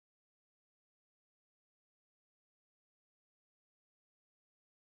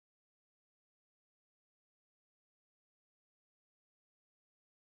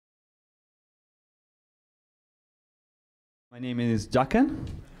My name is Jaken.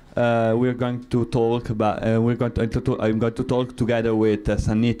 We're going to talk about. I'm going to talk together with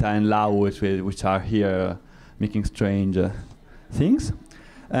Sanita and Lau, which are here making strange things,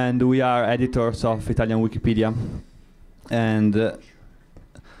 and we are editors of Italian Wikipedia. And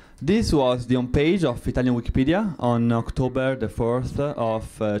this was the homepage of Italian Wikipedia on October the 4th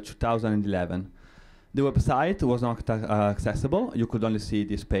of 2011. The website was not accessible. You could only see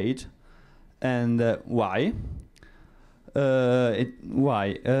this page. And why?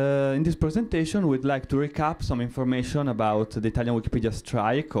 In this presentation, we'd like to recap some information about the Italian Wikipedia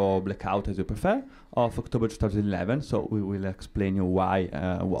strike, or blackout as you prefer, of October 2011. So we will explain you why,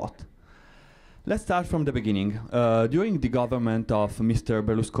 what. Let's start from the beginning. During the government of Mr.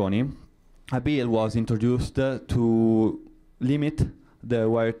 Berlusconi, a bill was introduced to limit the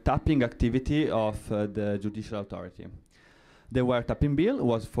wiretapping activity of the judicial authority. The wiretapping bill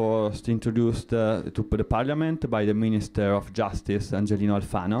was first introduced to the parliament by the Minister of Justice, Angelino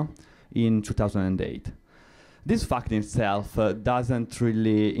Alfano, in 2008. This fact in itself doesn't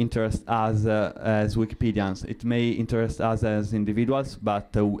really interest us as Wikipedians. It may interest us as individuals,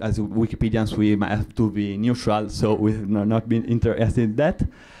 but as Wikipedians we might have to be neutral, so we've not been interested in that.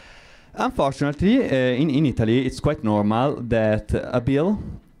 Unfortunately, in Italy, it's quite normal that a bill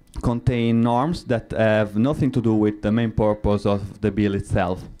contain norms that have nothing to do with the main purpose of the bill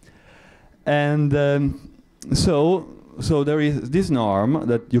itself. And so there is this norm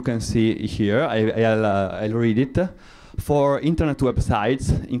that you can see here. I'll read it. For internet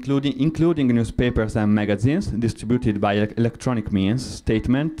websites, including newspapers and magazines distributed by electronic means,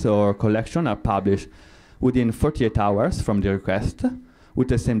 statements or collection are published within 48 hours from the request, with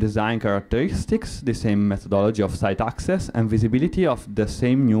the same design characteristics, the same methodology of site access, and visibility of the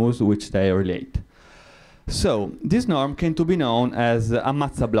same news which they relate. So, this norm came to be known as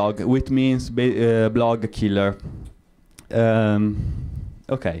Ammazza blog, which means blog killer.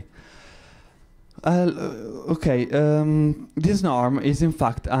 This norm is in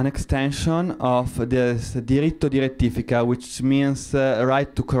fact an extension of this diritto di rettifica, which means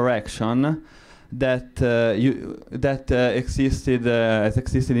right to correction, that has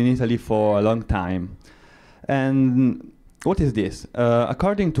existed in Italy for a long time. And what is this?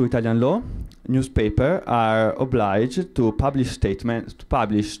 According to Italian law, newspapers are obliged to publish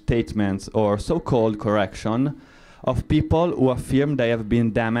statements or so-called correction of people who affirm they have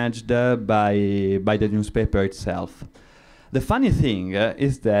been damaged by the newspaper itself. The funny thing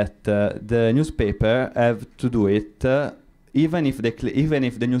is that the newspaper have to do it even if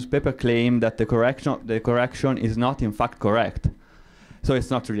the newspaper claim that the correction is not in fact correct. So it's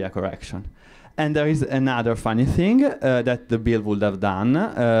not really a correction. And there is another funny thing that the bill would have done.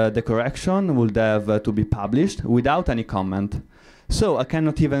 The correction would have to be published without any comment. So I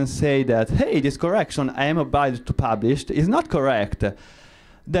cannot even say that, hey, this correction I am obliged to publish is not correct.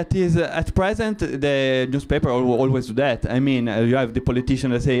 That is, at present, the newspaper always do that. I mean, you have the politician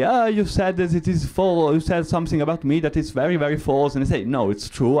that say, you said that it is false, you said something about me that is very, very false, and they say, no, it's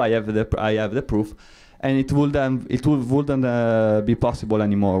true, I have the proof, and it wouldn't be possible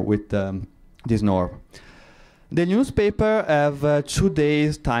anymore with this norm. The newspaper have 2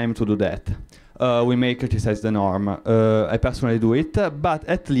 days time to do that. We may criticize the norm. I personally do it, but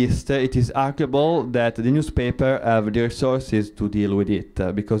at least it is arguable that the newspaper have the resources to deal with it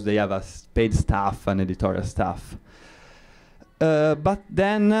because they have a paid staff and editorial staff. But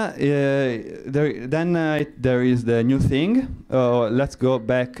then there is the new thing. Let's go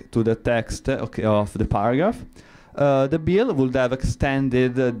back to the text of the paragraph. The bill would have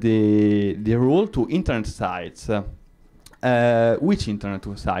extended the rule to internet sites. Which internet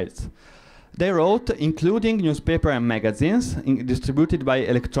sites? They wrote, including newspaper and magazines distributed by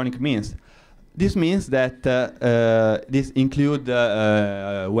electronic means. This means that this include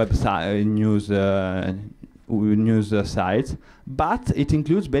website news sites, but it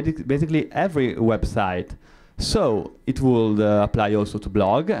includes basically every website. So it will apply also to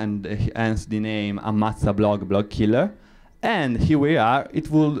blog, and hence the name Ammazza blog killer. And here we are.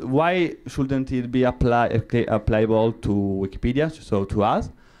 Why shouldn't it be applicable to Wikipedia? So to us.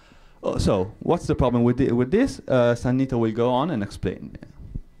 So, what's the problem with this? Sanita will go on and explain.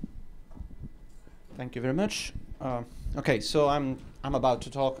 Thank you very much. Okay, so I'm about to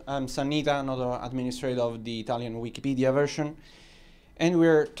talk. I'm Sanita, another administrator of the Italian Wikipedia version, and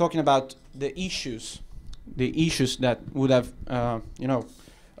we're talking about the issues that would have,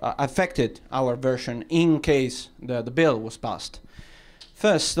 affected our version in case the bill was passed.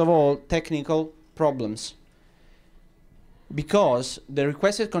 First of all, technical problems. Because the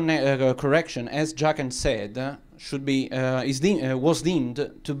requested correction, as Jaken said, was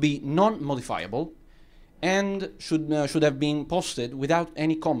deemed to be non-modifiable, and should have been posted without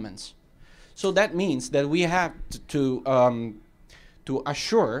any comments. So that means that we have to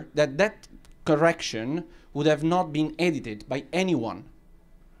assure that that correction would have not been edited by anyone.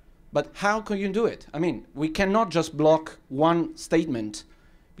 But how can you do it? I mean, we cannot just block one statement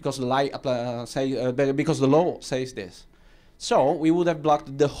because because the law says this. So we would have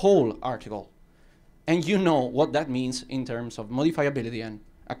blocked the whole article. And you know what that means in terms of modifiability and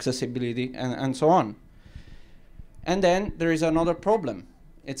accessibility and so on. And then there is another problem.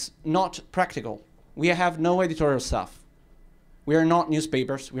 It's not practical. We have no editorial staff. We are not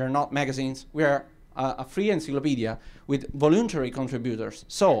newspapers. We are not magazines. We are a free encyclopedia with voluntary contributors.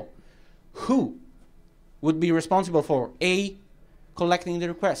 So who would be responsible for A, collecting the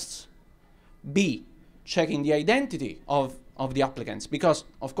requests, B, checking the identity of the applicants? Because,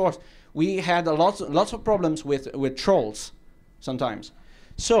 of course, we had lots of problems with trolls sometimes.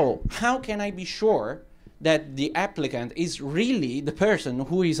 So how can I be sure that the applicant is really the person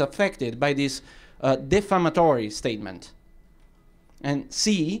who is affected by this defamatory statement? And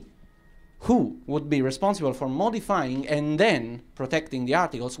C, who would be responsible for modifying and then protecting the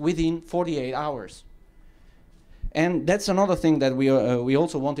articles within 48 hours? And that's another thing that we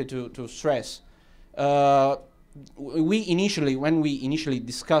also wanted to stress. When we initially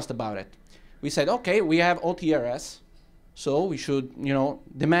discussed about it, we said, okay, we have OTRS, so we should,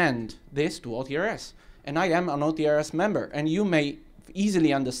 demand this to OTRS. And I am an OTRS member, and you may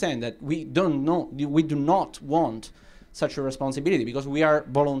easily understand that we do not want such a responsibility because we are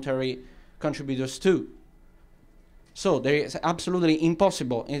voluntary contributors too. So there is absolutely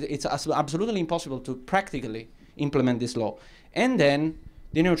impossible. It's absolutely impossible to practically implement this law. And then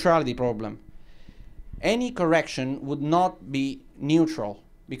the neutrality problem. Any correction would not be neutral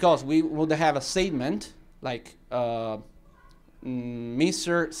because we would have a statement like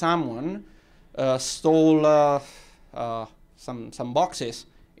Mr. Someone stole some boxes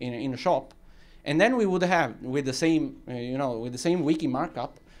in a shop, and then we would have with the same with the same wiki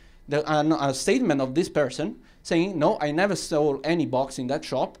markup a statement of this person saying, no, I never stole any box in that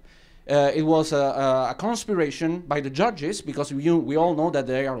shop. It was a conspiration by the judges because we all know that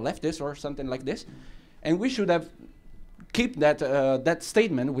they are leftists or something like this, and we should have keep that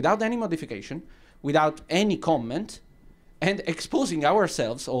statement without any modification, without any comment, and exposing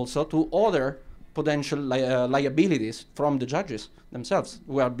ourselves also to other potential liabilities from the judges themselves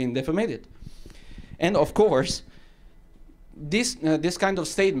who have been defamated. And of course, this kind of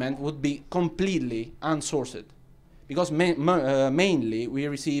statement would be completely unsourced, because mainly we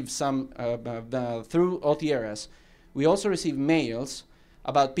receive some through OTRS. We also receive mails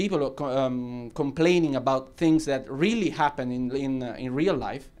about people complaining about things that really happen in real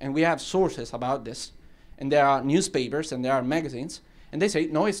life, and we have sources about this, and there are newspapers and there are magazines, and they say,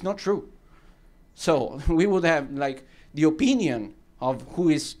 no, it's not true. So we would have like the opinion of who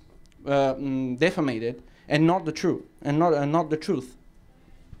is defamated and not the truth, and not the truth.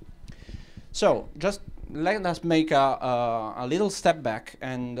 So just let us make a little step back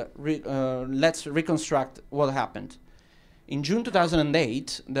and let's reconstruct what happened. In June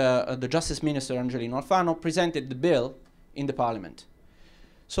 2008, the Justice Minister Angelino Alfano presented the bill in the Parliament.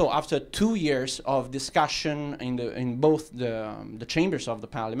 So after 2 years of discussion in both the chambers of the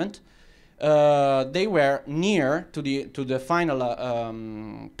Parliament, they were near to the final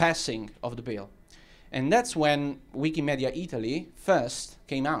passing of the bill. And that's when Wikimedia Italy first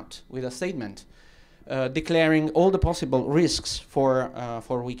came out with a statement declaring all the possible risks for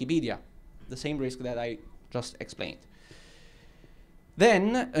Wikipedia, the same risk that I just explained.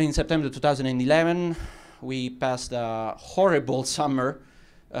 Then, in September 2011, we passed a horrible summer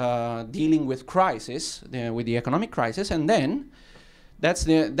dealing with crisis, with the economic crisis, and then that's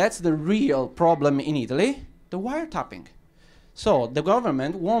the real problem in Italy, the wiretapping. So the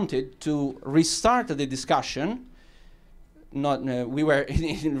government wanted to restart the discussion. We were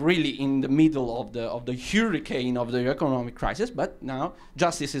really in the middle of the hurricane of the economic crisis, but now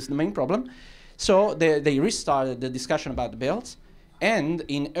justice is the main problem. So they restarted the discussion about the bills. And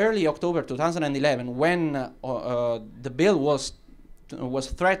in early October 2011, when the bill was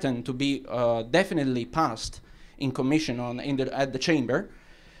threatened to be definitely passed in commission at the chamber,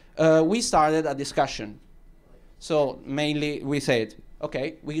 we started a discussion. So mainly we said,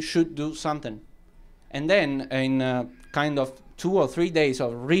 okay, we should do something. And then in kind of 2 or 3 days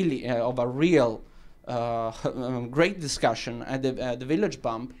of a real great discussion at the Village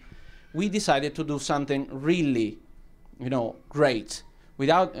Bump, we decided to do something really, great,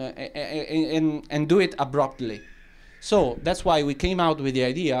 without and do it abruptly. So that's why we came out with the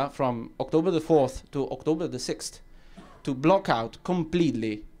idea from October the 4th to October the 6th to block out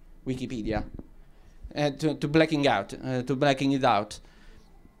completely Wikipedia. to blacking it out.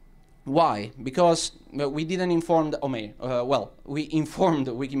 Why? Because we didn't inform we informed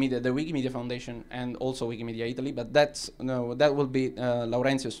Wikimedia, the Wikimedia Foundation, and also Wikimedia Italy, but that will be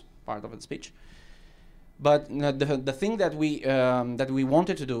Lorenzo's part of the speech. But the thing that we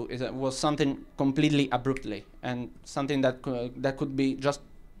wanted to do was something completely abruptly, and something that could be just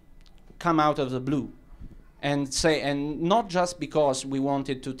come out of the blue, and not just because we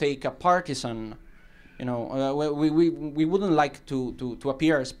wanted to take a partisan. We wouldn't like to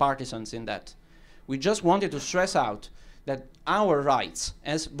appear as partisans in that. We just wanted to stress out that our rights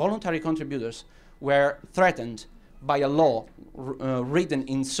as voluntary contributors were threatened by a law written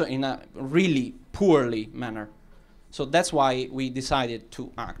in a really poorly manner. So that's why we decided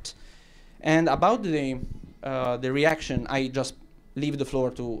to act. And about the reaction, I just leave the floor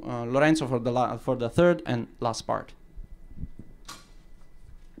to Lorenzo for the third and last part.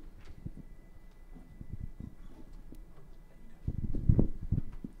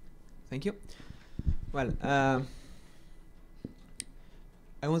 Thank you. Well, I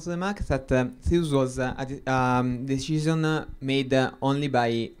want to remark that this was a decision made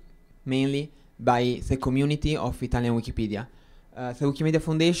mainly by the community of Italian Wikipedia. The Wikimedia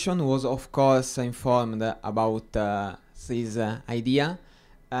Foundation was, of course, informed about this idea.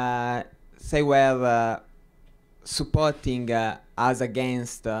 They were supporting us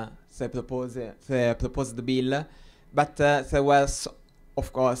against the proposed bill, but there was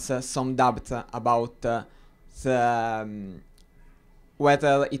of course some doubt about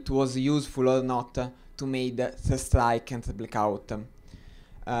whether it was useful or not to make the strike and the blackout.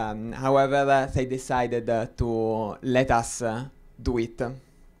 However, they decided to let us do it.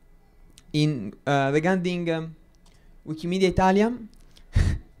 Regarding Wikimedia Italia,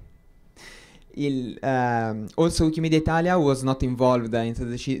 also Wikimedia Italia was not involved in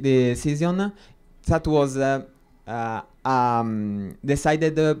the decision. That was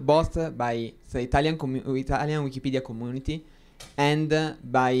decided both by the Italian Wikipedia community and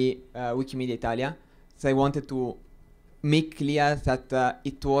by Wikimedia Italia. They wanted to make clear that there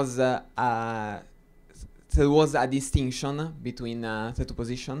was a distinction between the two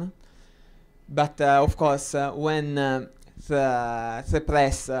positions. But of course, when the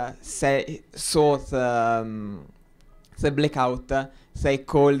press saw the blackout, they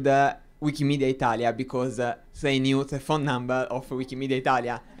called Wikimedia Italia because they knew the phone number of Wikimedia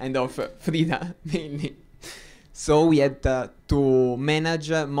Italia and of Frida mainly. So we had to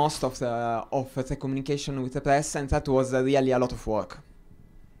manage most of the communication with the press, and that was really a lot of work.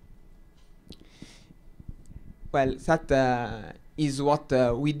 Well, that is what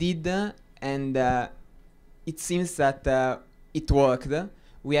we did, and it seems that it worked.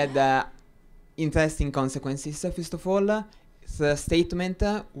 We had interesting consequences. First of all, the statement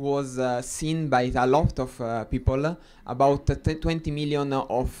was seen by a lot of people, about 20 million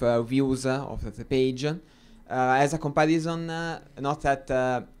of views of the page. As a comparison, note that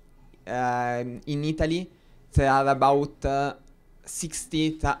in Italy there are about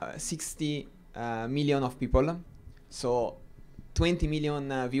 60 million of people, so 20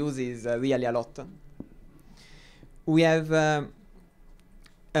 million views is really a lot. We have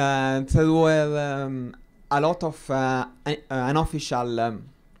there were a lot of unofficial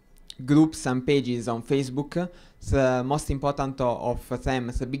groups and pages on Facebook. The most important of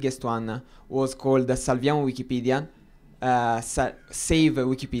them, the biggest one, was called Salviamo Wikipedia, Save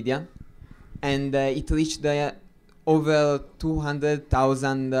Wikipedia, and it reached over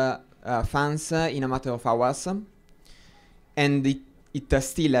 200,000 fans in a matter of hours, and it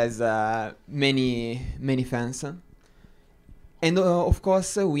still has many fans. And of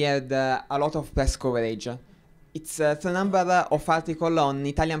course, we had a lot of press coverage. It's the number of articles on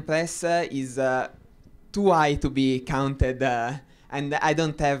Italian press is too high to be counted, and I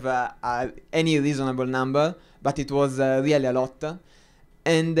don't have any reasonable number, but it was really a lot.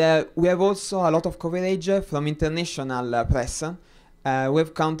 And we have also a lot of coverage from international press.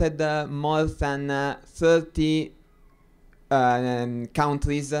 We've counted more than 30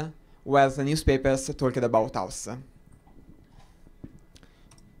 countries where the newspapers talked about us.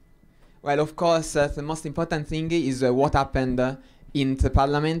 Well, of course, the most important thing is what happened in the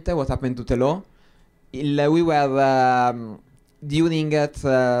parliament, what happened to the law. We were, during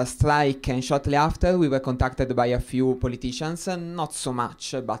the strike and shortly after, we were contacted by a few politicians, not so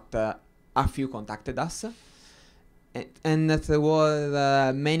much, but a few contacted us. And there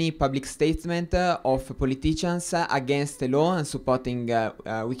were many public statements of politicians against the law and supporting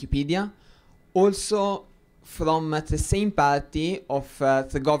Wikipedia. Also, from the same party of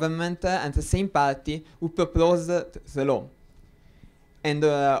the government and the same party who proposed the law. And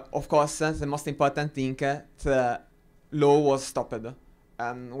of course, the most important thing, the law was stopped.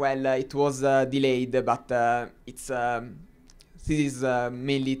 Well, it was delayed, but this is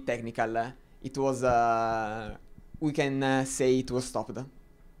mainly technical. It was, we can say it was stopped.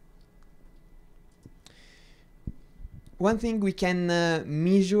 One thing we can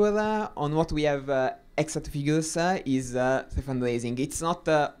measure on what we have exact figures is the fundraising. It's not,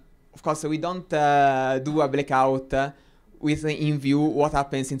 of course, we don't do a blackout with in view what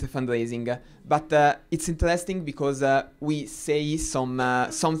happens in the fundraising, but it's interesting because we say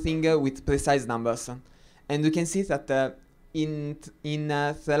something with precise numbers, and we can see that in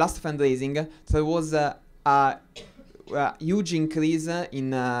the last fundraising there was a huge increase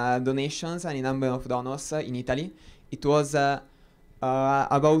in donations and in number of donors in Italy. It was about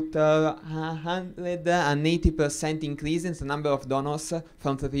 180% increase in the number of donors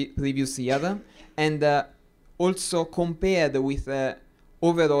from the previous year, and also compared with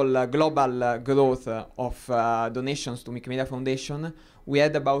overall global growth of donations to Wikimedia Foundation, we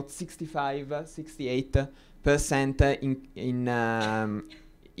had about 68% in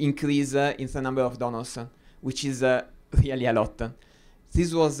increase in the number of donors, which is really a lot.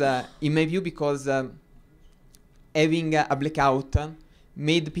 This was, in my view, because having a blackout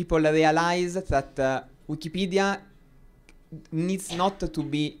made people realize that Wikipedia needs not to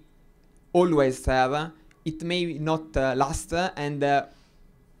be always there. It may not last, and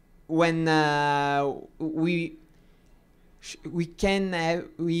when we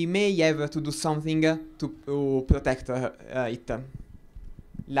may have to do something to protect it,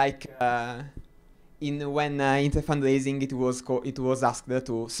 like in the fundraising it was asked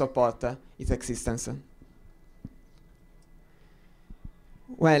to support its existence.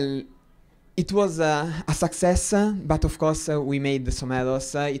 Well, it was a success, but of course we made some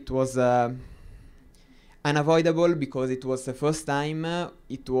errors. It was unavoidable because it was the first time.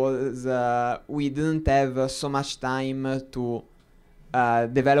 It was we didn't have so much time to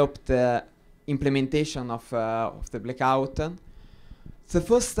develop the implementation of the blackout. The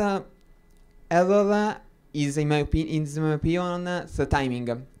first error is, in my opinion, the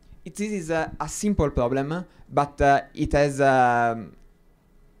timing. This is a simple problem, but it has a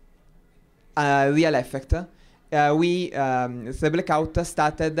real effect. The blackout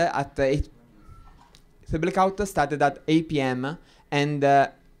started at 8. The blackout started at 8 p.m. and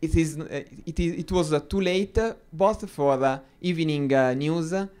it was too late both for evening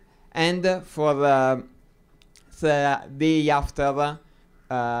news and for the day after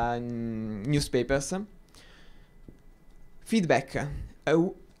newspapers. Feedback.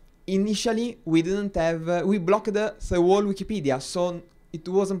 Initially, we didn't have. We blocked the whole Wikipedia, so it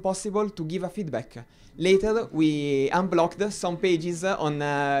wasn't possible to give a feedback. Later, we unblocked some pages on.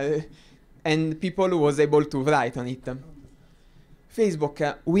 And people was able to write on it.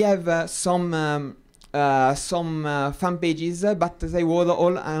 Facebook, we have some fan pages, but they were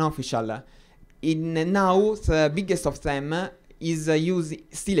all unofficial. Now the biggest of them is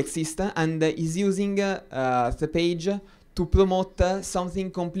still exists and is using the page to promote something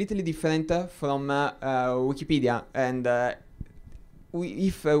completely different from Wikipedia. And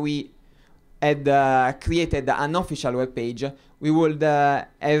if we had created an official web page, we would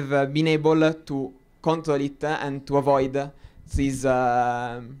have been able to control it and to avoid this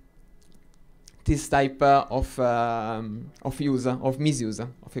type of misuse,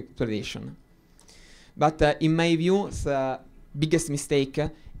 of exploitation. But in my view, the biggest mistake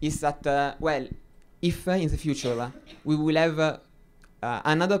is that, well, if in the future we will have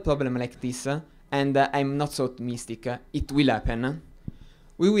another problem like this, and I'm not so optimistic, it will happen,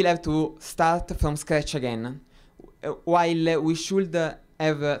 we will have to start from scratch again. While we should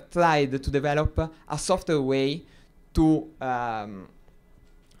have tried to develop a softer way to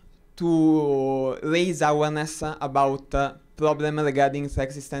raise awareness about problem regarding the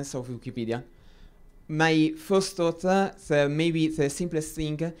existence of Wikipedia. My first thought, maybe the simplest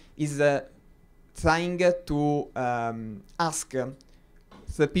thing, is trying to ask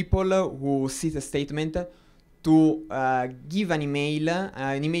the people who see the statement to give an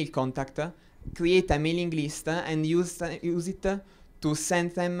email contact, create a mailing list, and use it to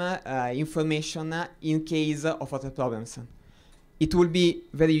send them information in case of other problems. It will be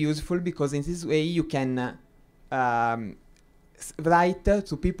very useful because in this way you can write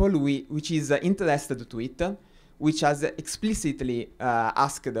to people which is interested to it, which has explicitly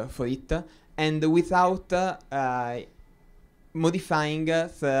asked for it, and without modifying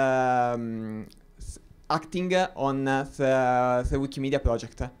the acting on the Wikimedia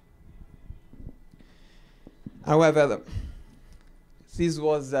project. However, this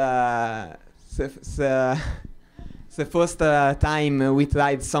was the It's the first time we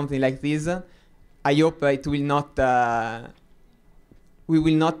tried something like this. I hope it will not. We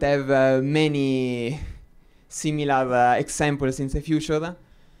will not have many similar examples in the future.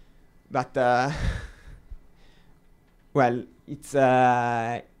 But well, it's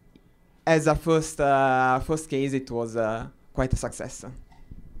as a first case, it was quite a success.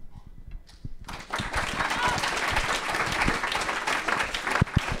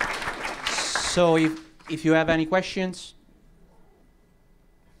 So if you have any questions,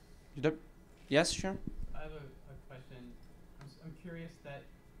 yes, sure. I have a question. I'm curious that.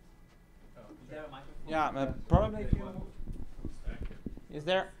 Oh, Is there a microphone? Yeah, probably. If you is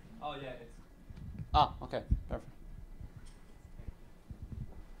there? Oh yeah, it's. Ah, okay, perfect.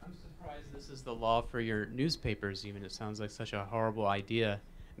 I'm surprised this is the law for your newspapers. Even it sounds like such a horrible idea.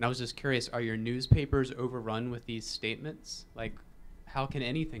 And I was just curious: are your newspapers overrun with these statements? Like, how can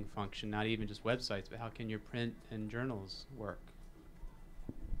anything function? Not even just websites, but how can your print and journals work?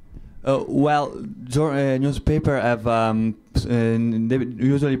 Well, newspaper have they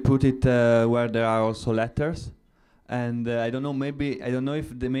usually put it where there are also letters, and I don't know. Maybe I don't know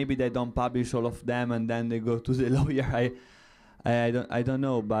if maybe they don't publish all of them, and then they go to the lawyer. I don't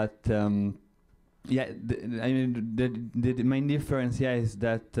know, but yeah. I mean, the main difference here is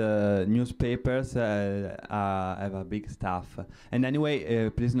that newspapers have a big staff, and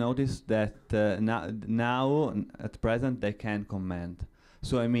anyway, please notice that now at present they can comment.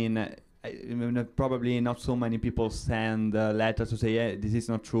 So I mean, probably not so many people send letters to say, yeah, this is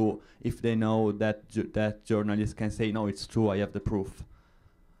not true, if they know that that journalists can say, no, it's true, I have the proof.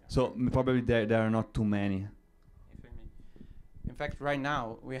 So probably there are not too many. In fact, right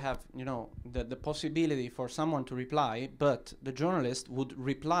now we have, you know, the possibility for someone to reply, but the journalist would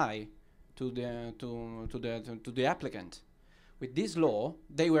reply to the applicant. With this law,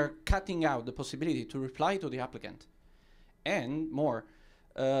 they were cutting out the possibility to reply to the applicant, and more.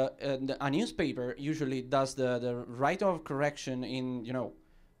 A newspaper usually does the right of correction in, you know,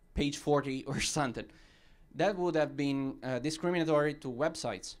 page 40 or something. That would have been discriminatory to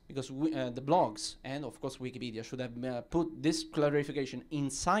websites, because the blogs and of course Wikipedia should have put this clarification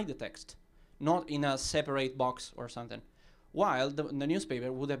inside the text, not in a separate box or something, while the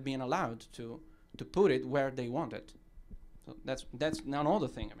newspaper would have been allowed to put it where they want it. So that's another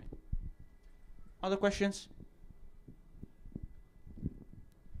thing. I mean, other questions?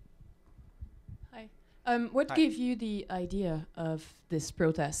 What Hi. gave you the idea of this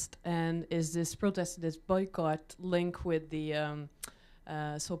protest? And is this protest, this boycott, linked with the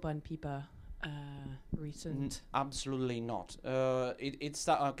Sopa and Pipa recent? Absolutely not. It's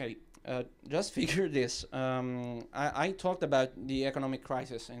okay. Just figure this. I talked about the economic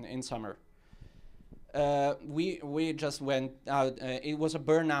crisis in summer. We just went out. It was a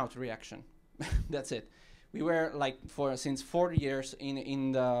burnout reaction. That's it. We were like since 4 years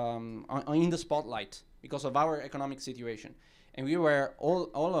in the spotlight because of our economic situation, and we were all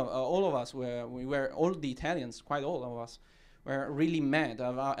of us all the Italians, quite all of us, were really mad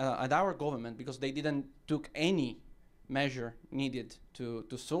at our government because they didn't took any measure needed to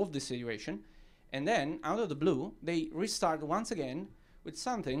solve the situation, and then out of the blue they restart once again with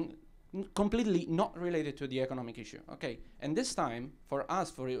something completely not related to the economic issue. Okay, and this time for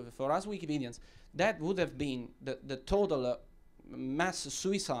us Wikipedians, that would have been the total mass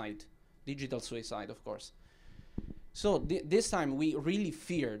suicide, digital suicide, of course. So this time we really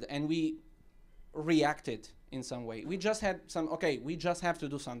feared and we reacted in some way. We just had we just have to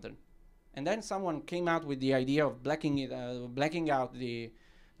do something. And then someone came out with the idea of blacking out the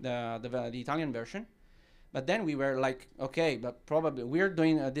Italian version. But then we were like, okay, but probably we're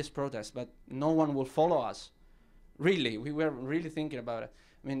doing this protest, but no one will follow us. Really, we were really thinking about it.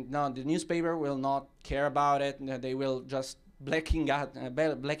 I mean, no, the newspaper will not care about it. They will just blacking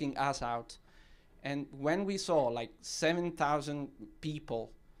us out. And when we saw like 7,000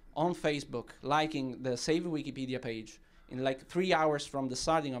 people on Facebook liking the Save Wikipedia page in like 3 hours from the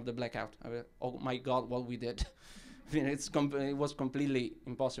starting of the blackout, oh my God, what we did. I mean, it was completely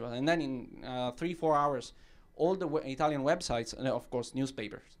impossible. And then in 3-4 hours, all the Italian websites, and of course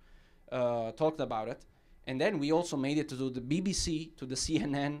newspapers, talked about it. And then we also made it to the BBC, to the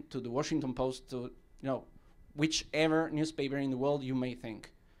CNN, to the Washington Post, to whichever newspaper in the world you may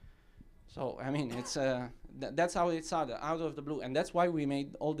think. So I mean, it's that's how it started, out of the blue, and that's why we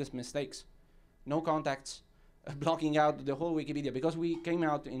made all these mistakes. No contacts, blocking out the whole Wikipedia, because we came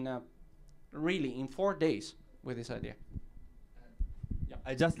out in really in 4 days with this idea.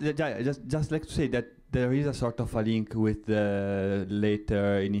 I just like to say that there is a sort of a link with the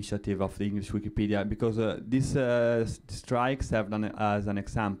later initiative of the English Wikipedia, because these strikes served as an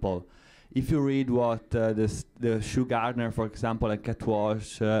example. if you read what the Shoe Gardener, for example, and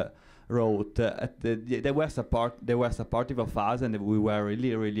Catwash wrote, they were supportive of us, and we were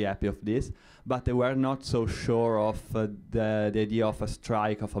really, really happy of this. But they were not so sure of the idea of a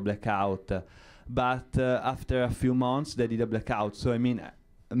strike, of a blackout. But after a few months, they did a blackout. So I mean,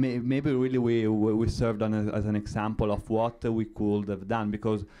 maybe really we served as an example of what we could have done,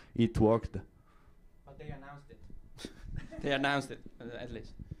 because it worked. But they announced it. They announced it, at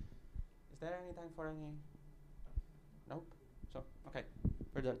least. Is there any time for any? Nope. So, okay,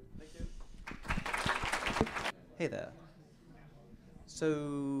 we're done. Thank you. Hey there.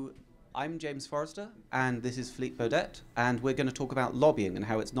 So, I'm James Forrester, and this is Philippe Beaudette, and we're going to talk about lobbying and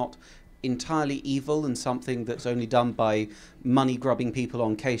how it's not entirely evil and something that's only done by money-grubbing people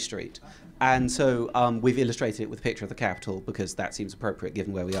on K Street. And so we've illustrated it with a picture of the Capitol because that seems appropriate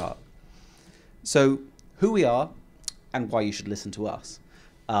given where we are. So, who we are and why you should listen to us.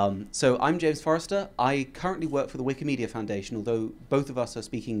 So I'm James Forrester. I currently work for the Wikimedia Foundation, although both of us are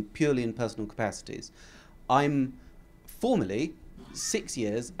speaking purely in personal capacities. I'm formally 6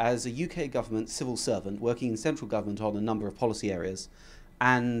 years as a UK government civil servant working in central government on a number of policy areas,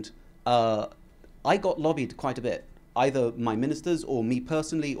 and I got lobbied quite a bit. Either my ministers or me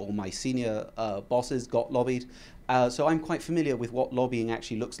personally or my senior bosses got lobbied. So I'm quite familiar with what lobbying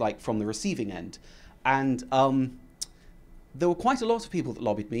actually looks like from the receiving end. And there were quite a lot of people that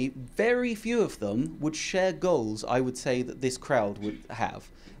lobbied me. Very few of them would share goals, I would say, that this crowd would have.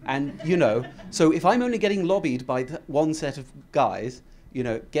 And, you know, so if I'm only getting lobbied by one set of guys, you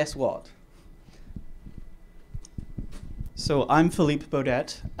know, guess what? So I'm Philippe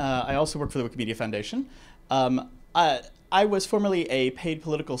Beaudette. I also work for the Wikimedia Foundation. I was formerly a paid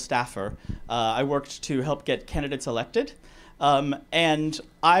political staffer. I worked to help get candidates elected. And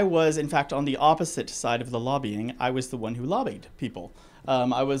I was, in fact, on the opposite side of the lobbying. I was the one who lobbied people.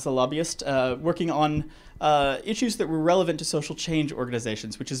 I was a lobbyist working on issues that were relevant to social change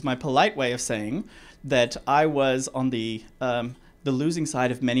organizations, which is my polite way of saying that I was on the losing side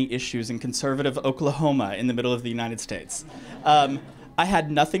of many issues in conservative Oklahoma in the middle of the United States. I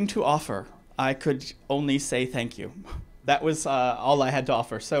had nothing to offer. I could only say thank you. That was all I had to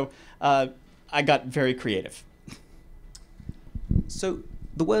offer. So I got very creative. So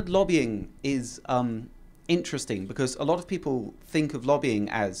the word lobbying is interesting because a lot of people think of lobbying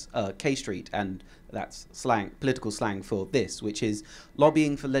as K Street, and that's slang, political slang for this, which is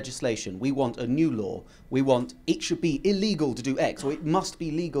lobbying for legislation. We want a new law. We want it should be illegal to do X, or it must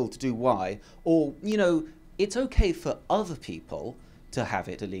be legal to do Y, or, you know, it's okay for other people to have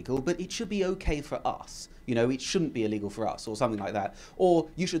it illegal, but it should be okay for us. You know, it shouldn't be illegal for us, or something like that. Or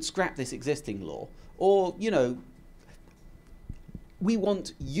you should scrap this existing law. Or, you know, we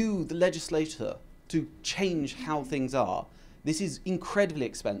want you, the legislator, to change how things are. This is incredibly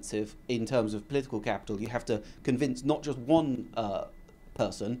expensive in terms of political capital. You have to convince not just one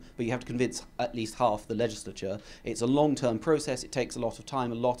person, but you have to convince at least half the legislature. It's a long-term process. It takes a lot of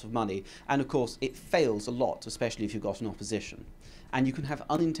time, a lot of money. And of course, it fails a lot, especially if you've got an opposition. And you can have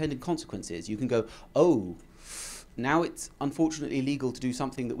unintended consequences. You can go, oh, now it's unfortunately illegal to do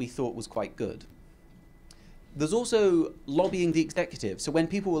something that we thought was quite good. There's also lobbying the executive. So when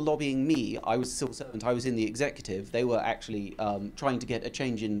people were lobbying me, I was a civil servant, I was in the executive, they were actually trying to get a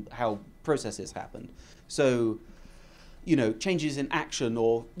change in how processes happened. So, you know, changes in action,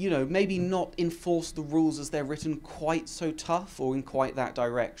 or, you know, maybe not enforce the rules as they're written quite so tough or in quite that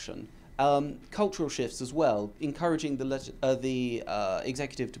direction. Cultural shifts as well, encouraging the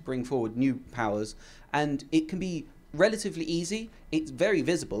executive to bring forward new powers, and it can be relatively easy. It's very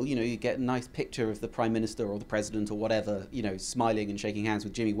visible. You know, you get a nice picture of the Prime Minister or the President or whatever, you know, smiling and shaking hands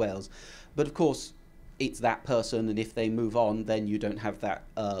with Jimmy Wales. But of course, it's that person, and if they move on, then you don't have that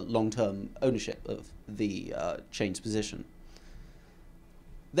long-term ownership of the changed position.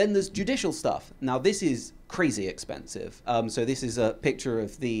 Then there's judicial stuff. Now, this is crazy expensive. So this is a picture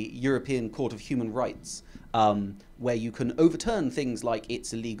of the European Court of Human Rights, where you can overturn things like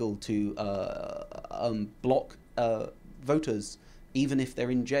it's illegal to block voters, even if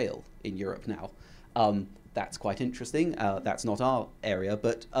they're in jail in Europe now. That's quite interesting. That's not our area,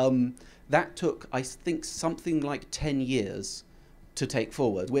 but that took, I think, something like 10 years to take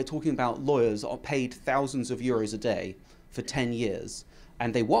forward. We're talking about lawyers are paid thousands of euros a day for 10 years,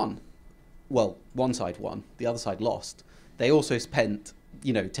 and they won. Well, one side won, the other side lost. They also spent,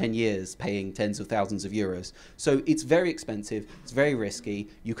 you know, 10 years paying tens of thousands of euros. So it's very expensive, it's very risky.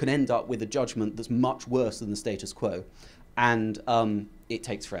 You can end up with a judgment that's much worse than the status quo, and it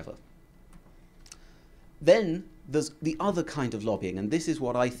takes forever. Then there's the other kind of lobbying, and this is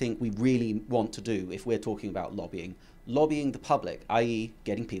what I think we really want to do if we're talking about lobbying. Lobbying the public, i.e.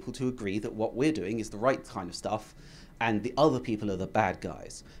 getting people to agree that what we're doing is the right kind of stuff and the other people are the bad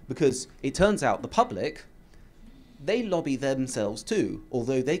guys. Because it turns out the public, they lobby themselves too,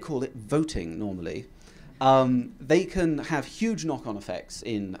 although they call it voting normally. They can have huge knock-on effects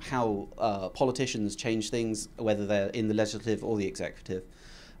in how politicians change things, whether they're in the legislative or the executive.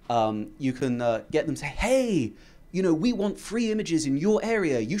 You can get them to say, hey, you know, we want free images in your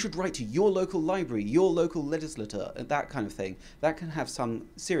area. You should write to your local library, your local legislator, that kind of thing. That can have some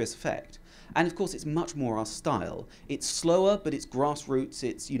serious effect. And of course, it's much more our style. It's slower, but it's grassroots,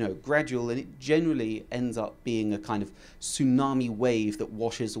 it's, you know, gradual, and it generally ends up being a kind of tsunami wave that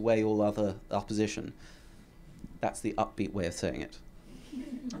washes away all other opposition. That's the upbeat way of saying it.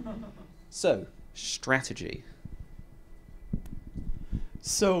 So, strategy.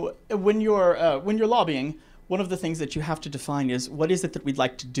 So when you're lobbying, one of the things that you have to define is what is it that we'd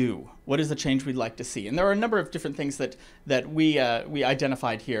like to do? What is the change we'd like to see? And there are a number of different things that we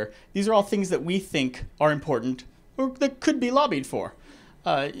identified here. These are all things that we think are important or that could be lobbied for.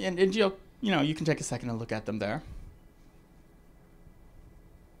 And you know, you can take a second and look at them there.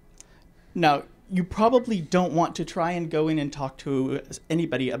 Now, you probably don't want to try and go in and talk to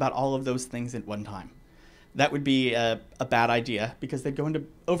anybody about all of those things at one time. That would be a bad idea because they'd go into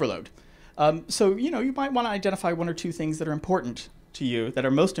overload. So, you know, you might want to identify one or two things that are important to you, that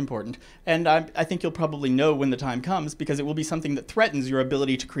are most important. And I think you'll probably know when the time comes because it will be something that threatens your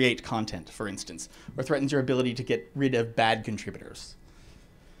ability to create content, for instance, or threatens your ability to get rid of bad contributors.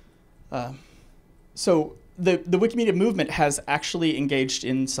 So the Wikimedia movement has actually engaged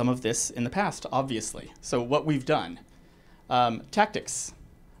in some of this in the past, obviously. So what we've done, tactics,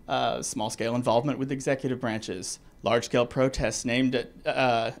 small-scale involvement with executive branches, large-scale protests aimed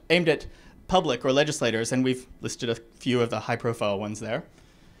at public or legislators, and we've listed a few of the high-profile ones there.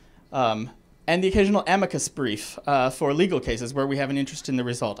 And the occasional amicus brief for legal cases where we have an interest in the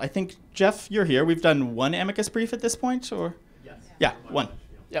result. I think, Jeff, you're here. We've done one amicus brief at this point, or? Yes. Yeah, one.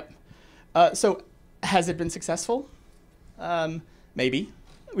 Yep. So has it been successful? Maybe.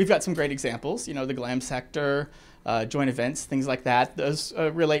 We've got some great examples. You know, the glam sector, joint events, things like that. Those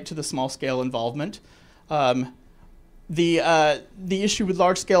relate to the small-scale involvement. The issue with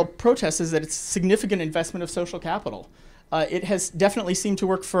large-scale protests is that it's significant investment of social capital. It has definitely seemed to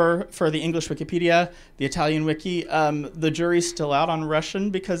work for the English Wikipedia, the Italian Wiki. The jury's still out on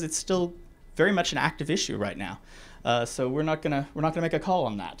Russian because it's still very much an active issue right now. So we're not gonna make a call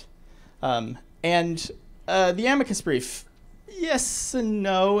on that. And the amicus brief, yes and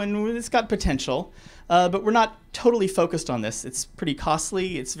no, and it's got potential, but we're not totally focused on this. It's pretty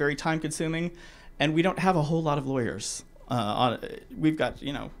costly. It's very time-consuming. And we don't have a whole lot of lawyers. We've got,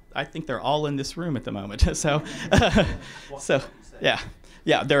 you know, I think they're all in this room at the moment. So, so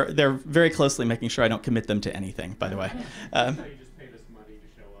yeah, they're very closely making sure I don't commit them to anything. By the way, that's how you just paid us money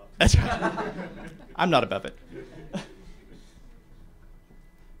to show up. That's right. I'm not above it.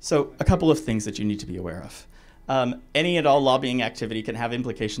 So, a couple of things that you need to be aware of. Any and all lobbying activity can have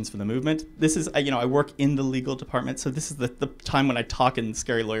implications for the movement. This is, you know, I work in the legal department, so this is the time when I talk in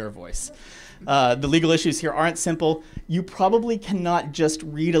scary lawyer voice. The legal issues here aren't simple. You probably cannot just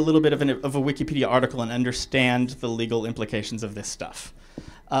read a little bit of a Wikipedia article and understand the legal implications of this stuff.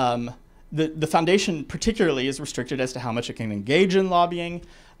 The foundation particularly is restricted as to how much it can engage in lobbying.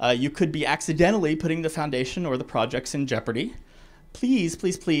 You could be accidentally putting the foundation or the projects in jeopardy. Please,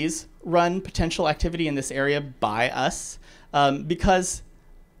 please, please run potential activity in this area by us because,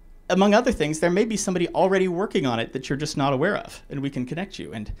 among other things, there may be somebody already working on it that you're just not aware of, and we can connect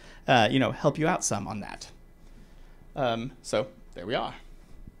you and you know, help you out some on that. So there we are.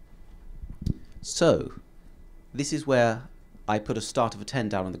 So this is where I put a start of a 10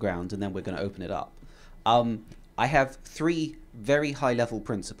 down on the ground, and then we're going to open it up. I have 3 very high-level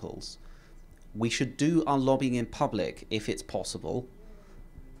principles. We should do our lobbying in public if it's possible.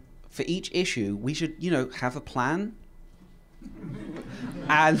 For each issue, we should, you know, have a plan.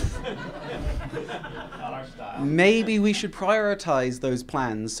 And maybe we should prioritize those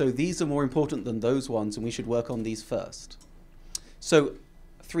plans. So these are more important than those ones, and we should work on these first. So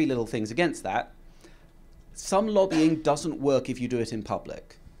 3 little things against that. Some lobbying doesn't work if you do it in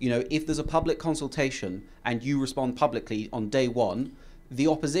public. You know, if there's a public consultation and you respond publicly on day 1, the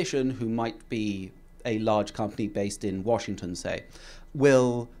opposition, who might be a large company based in Washington, say,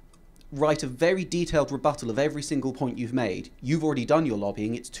 will write a very detailed rebuttal of every single point you've made. You've already done your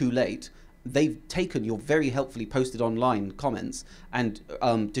lobbying, it's too late. They've taken your very helpfully posted online comments and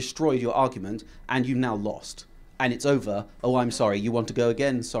destroyed your argument, and you've now lost. And it's over. Oh, I'm sorry, you want to go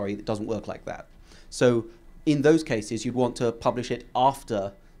again? Sorry, it doesn't work like that. So in those cases, you'd want to publish it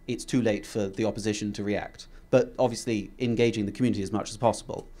after it's too late for the opposition to react. But obviously, engaging the community as much as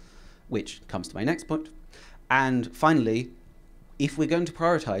possible, which comes to my next point. And finally, if we're going to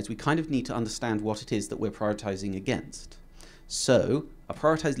prioritize, we kind of need to understand what it is that we're prioritizing against. So, a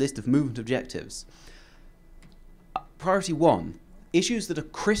prioritized list of movement objectives. Priority 1, issues that are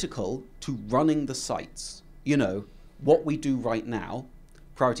critical to running the sites. You know, what we do right now.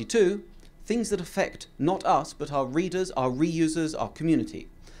 Priority 2, things that affect not us, but our readers, our reusers, our community.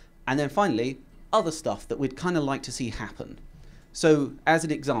 And then finally, other stuff that we'd kind of like to see happen. So, as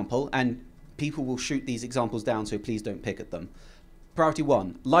an example, and people will shoot these examples down, so please don't pick at them. Priority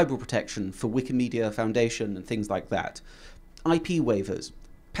 1, library protection for Wikimedia Foundation and things like that. IP waivers,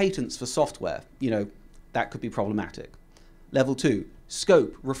 patents for software, you know, that could be problematic. Level 2,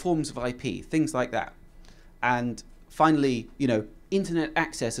 scope, reforms of IP, things like that. And finally, you know, internet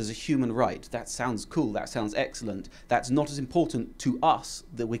access as a human right. That sounds cool, that sounds excellent. That's not as important to us,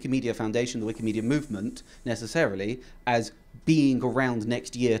 the Wikimedia Foundation, the Wikimedia movement, necessarily, as being around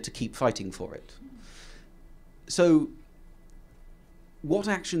next year to keep fighting for it. So, what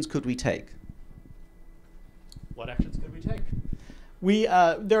actions could we take? What actions could we take?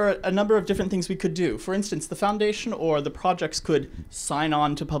 There are a number of different things we could do. For instance, the foundation or the projects could sign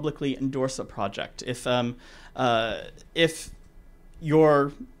on to publicly endorse a project. If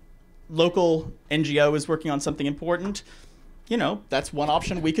your local NGO is working on something important, you know, that's one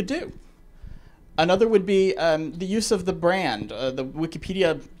option we could do. Another would be the use of the brand, the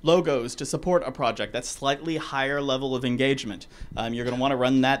Wikipedia logos to support a project. That's slightly higher level of engagement. You're going to want to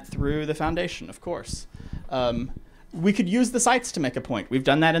run that through the foundation, of course. We could use the sites to make a point. We've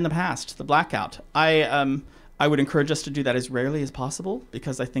done that in the past, the blackout. I would encourage us to do that as rarely as possible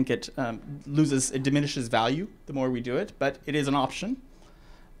because I think it diminishes value the more we do it, but it is an option.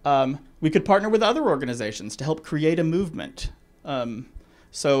 We could partner with other organizations to help create a movement.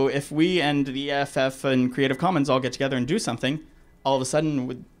 So if we and the EFF and Creative Commons all get together and do something, all of a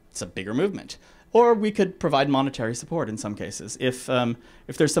sudden it's a bigger movement. Or we could provide monetary support in some cases. If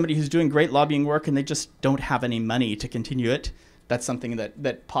there's somebody who's doing great lobbying work and they just don't have any money to continue it, that's something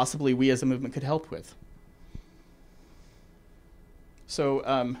that possibly we as a movement could help with.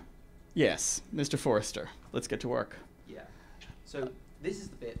 So, yes, Mr. Forrester, let's get to work. Yeah. So this is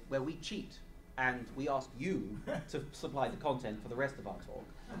the bit where we cheat and we ask you to supply the content for the rest of our talk.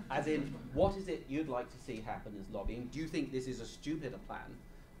 As in, what is it you'd like to see happen as lobbying? Do you think this is a stupider plan?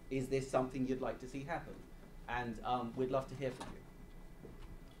 Is this something you'd like to see happen? And we'd love to hear from you.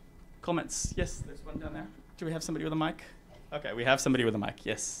 Comments? Yes, there's one down there. Do we have somebody with a mic? Okay, we have somebody with a mic,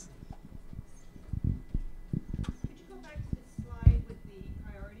 yes. Could you go back to the slide with the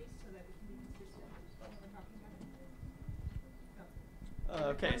priorities so that we can be consistent with what we're talking about?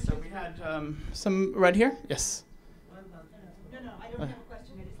 Okay, so we had some right here? Yes. No, I don't have a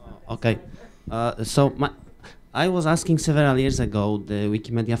question. I just want that Okay. slide. I was asking several years ago the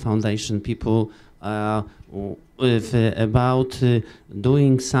Wikimedia Foundation people about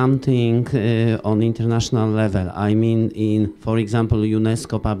doing something on international level. I mean, in, for example,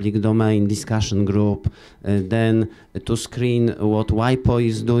 UNESCO public domain discussion group, then to screen what WIPO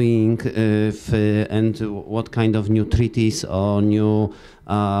is doing and what kind of new treaties or new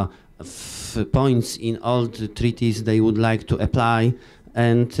points in old treaties they would like to apply,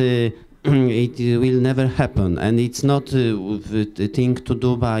 and it will never happen, and it's not a thing to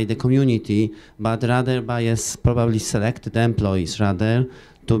do by the community, but rather by probably selected employees, rather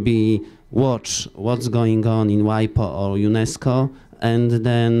to be watch what's going on in WIPO or UNESCO, and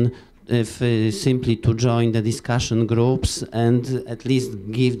then simply to join the discussion groups and at least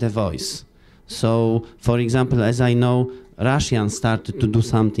give the voice. So, for example, as I know, Russians started to do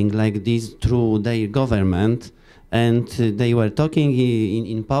something like this through their government. And they were talking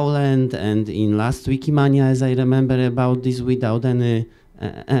in Poland and in last Wikimania, as I remember, about this without any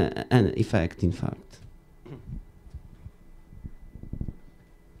effect, in fact.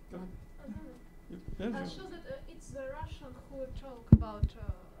 So that it's the Russian who talk about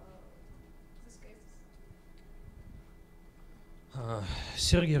these cases.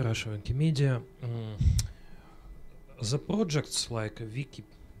 Sergey, Russia, Wikimedia. The projects like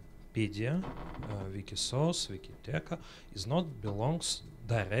Wikipedia, Wikisource, Wikiteca is not belongs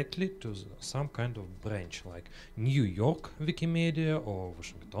directly to some kind of branch like New York Wikimedia or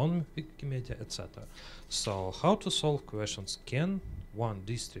Washington Wikimedia, etc. So how to solve questions? Can one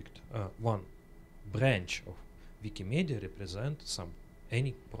district, one branch of Wikimedia represent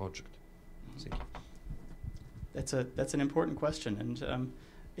any project? Thank you. That's an important question, and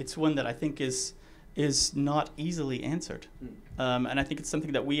it's one that I think is is not easily answered. And I think it's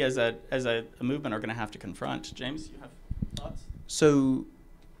something that we as a movement are going to have to confront. James, you have thoughts? So,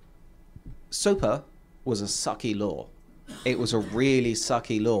 SOPA was a sucky law. It was a really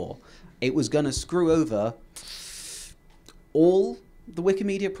sucky law. It was going to screw over all the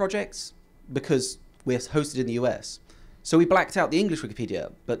Wikimedia projects because we're hosted in the US. So we blacked out the English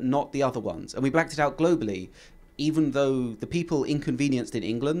Wikipedia, but not the other ones. And we blacked it out globally, even though the people inconvenienced in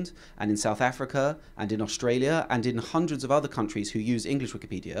England and in South Africa and in Australia and in hundreds of other countries who use English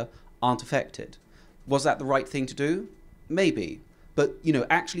Wikipedia aren't affected. Was that the right thing to do? Maybe. But, you know,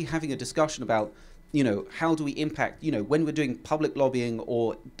 actually having a discussion about, you know, how do we impact, you know, when we're doing public lobbying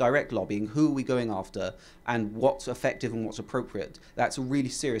or direct lobbying, who are we going after and what's effective and what's appropriate? That's a really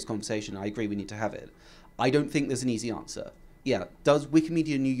serious conversation. I agree we need to have it. I don't think there's an easy answer. Yeah, does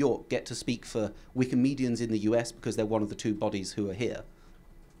Wikimedia New York get to speak for Wikimedians in the US because they're one of the two bodies who are here?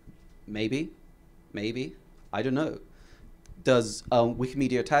 Maybe. Maybe. I don't know. Does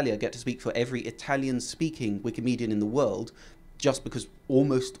Wikimedia Italia get to speak for every Italian-speaking Wikimedian in the world just because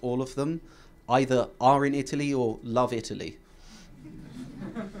almost all of them either are in Italy or love Italy?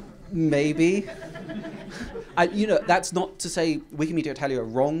 Maybe. You know, that's not to say Wikimedia Italia are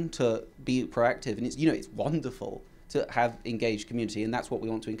wrong to be proactive, and it's, you know, it's wonderful to have engaged community, and that's what we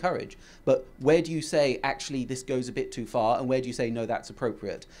want to encourage. But where do you say, actually, this goes a bit too far, and where do you say, no, that's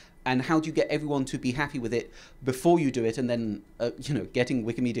appropriate? And how do you get everyone to be happy with it before you do it, and then, you know, getting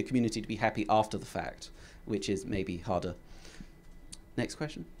Wikimedia community to be happy after the fact, which is maybe harder. Next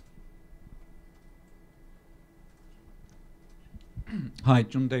question. Hi,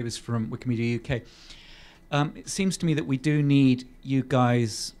 John Davis from Wikimedia UK. It seems to me that we do need you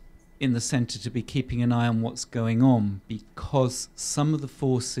guys in the centre to be keeping an eye on what's going on, because some of the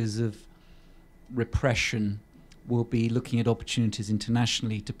forces of repression will be looking at opportunities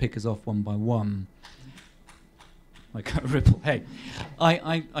internationally to pick us off one by one. Like a ripple. Hey,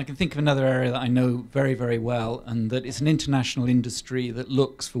 I can think of another area that I know very, very well, and that it's an international industry that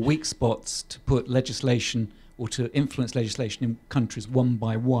looks for weak spots to put legislation or to influence legislation in countries one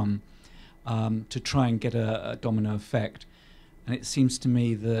by one, to try and get a domino effect. And it seems to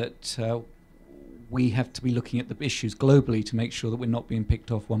me that we have to be looking at the issues globally to make sure that we're not being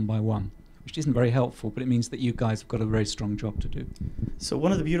picked off one by one, which isn't very helpful, but it means that you guys have got a very strong job to do. So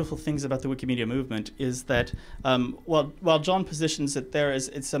one of the beautiful things about the Wikimedia movement is that while John positions it there as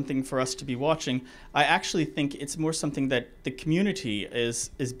it's something for us to be watching, I actually think it's more something that the community is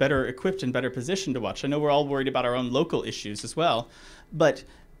better equipped and better positioned to watch. I know we're all worried about our own local issues as well, but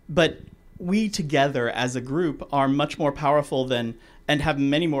we together as a group are much more powerful than, and have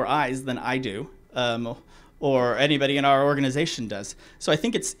many more eyes than I do, or anybody in our organization does. So I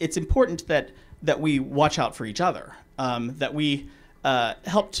think it's important that we watch out for each other, that we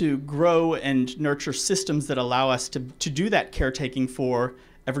help to grow and nurture systems that allow us to do that caretaking for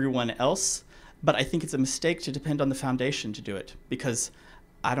everyone else. But I think it's a mistake to depend on the foundation to do it, because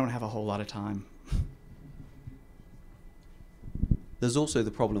I don't have a whole lot of time. There's also the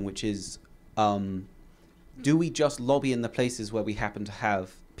problem, which is, do we just lobby in the places where we happen to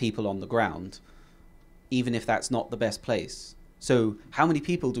have people on the ground, even if that's not the best place? So how many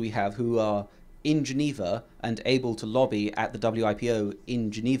people do we have who are in Geneva and able to lobby at the WIPO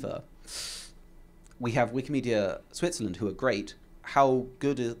in Geneva? We have Wikimedia Switzerland, who are great. How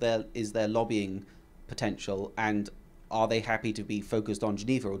good is their lobbying potential, and are they happy to be focused on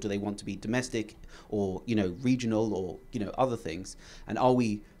Geneva, or do they want to be domestic or, you know, regional, or, you know, other things? And are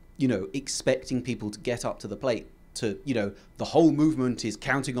we, you know, expecting people to get up to the plate to, you know, the whole movement is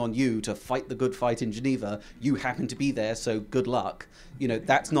counting on you to fight the good fight in Geneva. You happen to be there, so good luck. You know,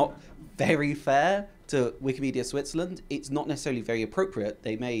 that's not very fair to Wikimedia Switzerland. It's not necessarily very appropriate.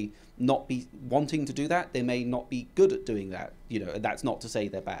 They may not be wanting to do that. They may not be good at doing that. You know, and that's not to say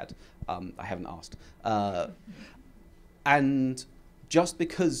they're bad. I haven't asked. And just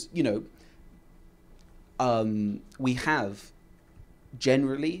because, you know, we have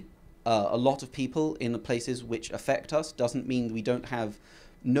generally a lot of people in the places which affect us, doesn't mean we don't have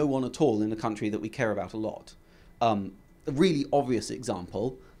no one at all in a country that we care about a lot. A really obvious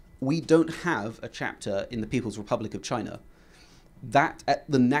example, we don't have a chapter in the People's Republic of China. That at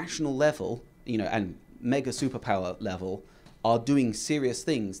the national level, you know, and mega superpower level, are doing serious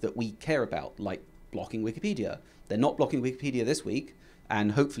things that we care about, like blocking Wikipedia. They're not blocking Wikipedia this week,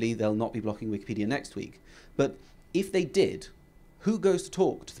 and hopefully they'll not be blocking Wikipedia next week. But if they did, who goes to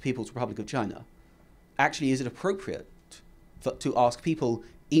talk to the People's Republic of China? Actually, is it appropriate to ask people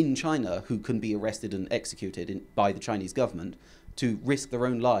in China who can be arrested and executed by the Chinese government to risk their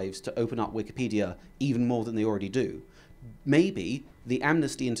own lives to open up Wikipedia even more than they already do? maybe the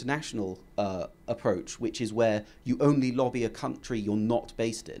Amnesty International approach, which is where you only lobby a country you're not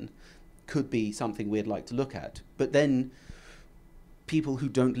based in, could be something we'd like to look at. But then people who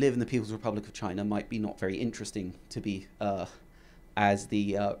don't live in the People's Republic of China might be not very interesting to be as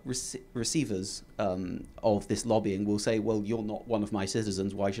the receivers of this lobbying will say, well, you're not one of my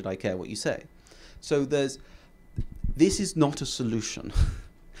citizens, why should I care what you say? So this is not a solution.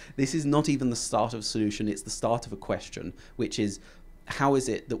 This is not even the start of a solution, it's the start of a question, which is, how is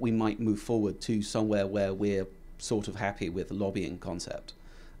it that we might move forward to somewhere where we're sort of happy with the lobbying concept?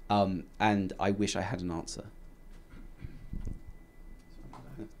 And I wish I had an answer.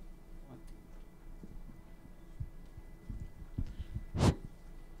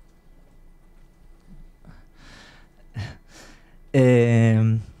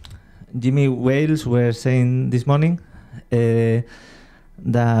 Jimmy Wales were saying this morning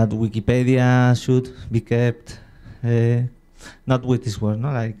that Wikipedia should be kept not with this word,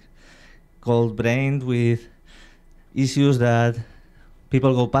 no, like cold-brained with issues that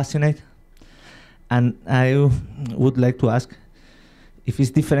people go passionate. And I would like to ask if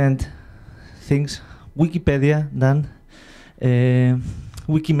it's different things, Wikipedia than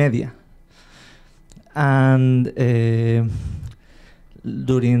Wikimedia. And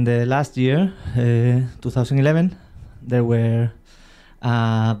during the last year, 2011, there were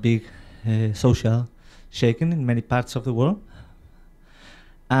a big social shaking in many parts of the world.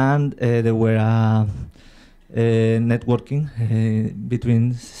 And there were networking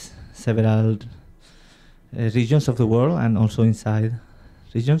between several regions of the world and also inside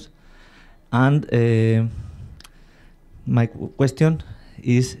regions. And my question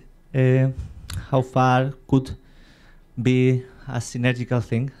is, how far could be a synergical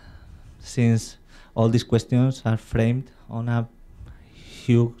thing, since all these questions are framed on a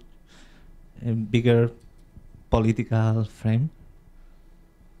huge, bigger political frame?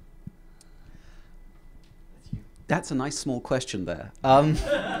 That's a nice small question there.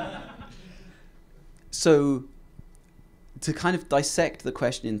 So to kind of dissect the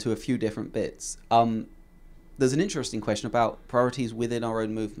question into a few different bits, there's an interesting question about priorities within our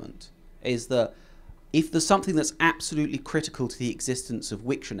own movement. Is that if there's something that's absolutely critical to the existence of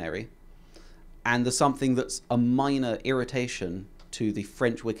Wiktionary, and there's something that's a minor irritation to the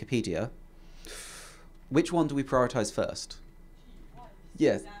French Wikipedia, which one do we prioritize first?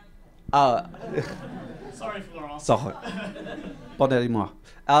 Yes. Sorry for Laurent. Sorry. Pardonnez-moi.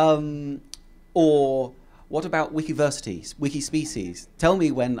 Or what about Wikiversities, Wikispecies? Tell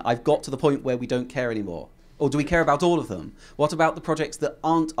me when I've got to the point where we don't care anymore. Or do we care about all of them? What about the projects that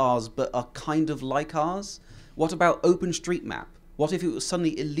aren't ours but are kind of like ours? What about OpenStreetMap? What if it was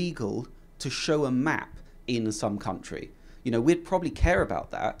suddenly illegal to show a map in some country? You know, we'd probably care about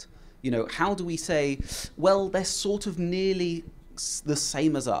that. You know, how do we say, well, they're sort of nearly the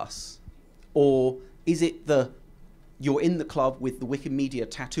same as us? Or is it you're in the club with the Wikimedia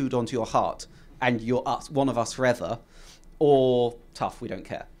tattooed onto your heart and you're one of us forever? Or tough, we don't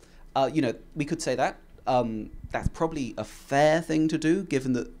care. You know, we could say that. That's probably a fair thing to do,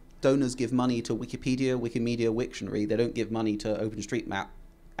 given that donors give money to Wikipedia, Wikimedia, Wiktionary. They don't give money to OpenStreetMap.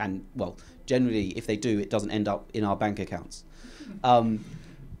 And, well, generally, if they do, it doesn't end up in our bank accounts.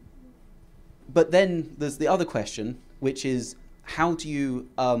 But then there's the other question, which is, how do you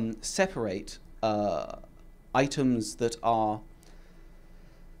separate items that are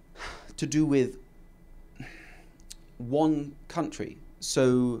to do with one country?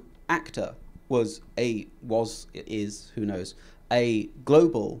 So ACTA is, who knows, a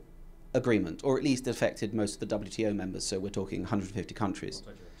global agreement, or at least affected most of the WTO members, so we're talking 150 countries.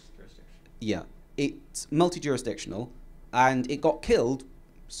 Yeah, it's multi-jurisdictional, and it got killed,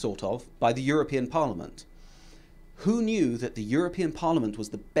 sort of, by the European Parliament. Who knew that the European Parliament was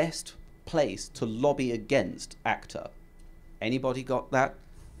the best place to lobby against ACTA? Anybody got that?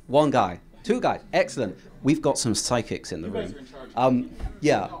 One guy. Two guys. Excellent. We've got some psychics in the room.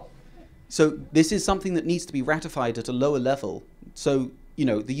 Yeah. So this is something that needs to be ratified at a lower level. So, you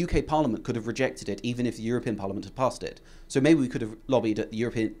know, the UK Parliament could have rejected it even if the European Parliament had passed it. So maybe we could have lobbied at the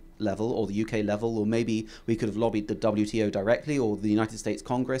European level or the UK level, or maybe we could have lobbied the WTO directly or the United States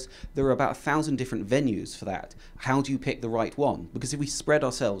Congress. There are about 1,000 different venues for that. How do you pick the right one? Because if we spread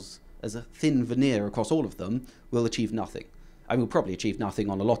ourselves as a thin veneer across all of them, we'll achieve nothing. I mean, we'll probably achieve nothing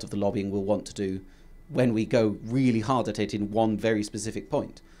on a lot of the lobbying we'll want to do when we go really hard at it in one very specific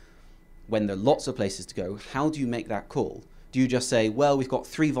point. When there are lots of places to go, how do you make that call? Do you just say, well, we've got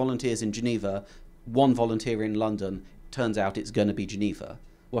 3 volunteers in Geneva, 1 volunteer in London, turns out it's going to be Geneva?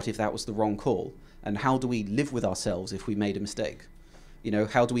 What if that was the wrong call? And how do we live with ourselves if we made a mistake? You know,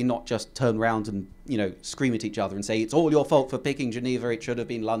 how do we not just turn around and, you know, scream at each other and say, it's all your fault for picking Geneva, it should have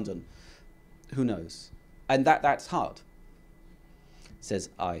been London. Who knows? And that's hard. Says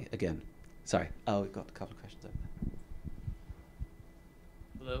I again. Sorry. Oh, we've got a couple of questions over there.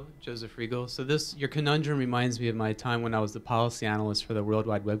 Hello, Joseph Riegel. So your conundrum reminds me of my time when I was the policy analyst for the World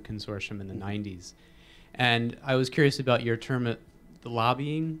Wide Web Consortium in the 90s. And I was curious about your term, the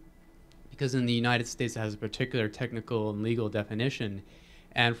lobbying, because in the United States it has a particular technical and legal definition.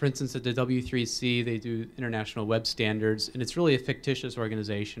 And for instance, at the W3C, they do international web standards, and it's really a fictitious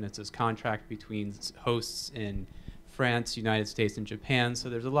organization. It's this contract between hosts in France, United States, and Japan. So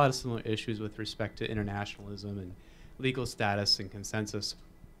there's a lot of similar issues with respect to internationalism and legal status and consensus.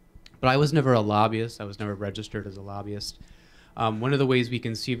 But I was never a lobbyist. I was never registered as a lobbyist. One of the ways we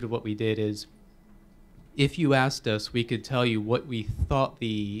conceived of what we did is, if you asked us, we could tell you what we thought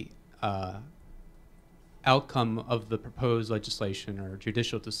the outcome of the proposed legislation or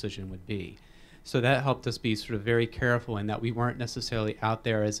judicial decision would be. So that helped us be sort of very careful in that we weren't necessarily out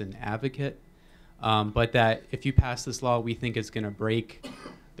there as an advocate, but that if you pass this law, we think it's going to break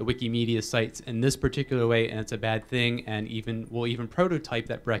the Wikimedia sites in this particular way, and it's a bad thing, and we'll even prototype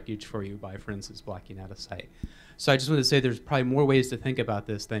that breakage for you by, for instance, blocking out a site. So I just want to say there's probably more ways to think about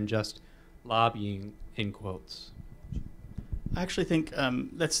this than just lobbying in quotes. I actually think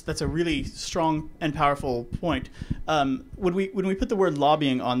that's a really strong and powerful point. When we put the word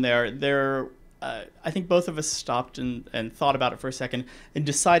lobbying on there, I think both of us stopped and thought about it for a second and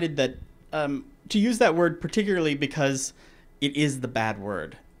decided that to use that word particularly because it is the bad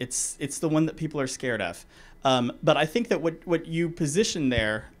word. It's the one that people are scared of. But I think that what you position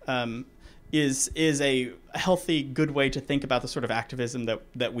there is a healthy, good way to think about the sort of activism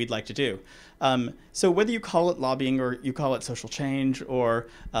that we'd like to do. So whether you call it lobbying or you call it social change or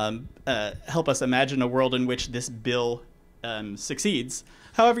help us imagine a world in which this bill succeeds,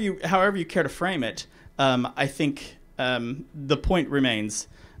 however you care to frame it, I think the point remains,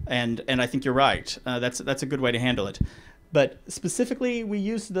 and I think you're right. That's a good way to handle it. But specifically, we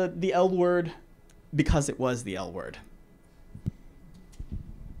used the L word because it was the L word.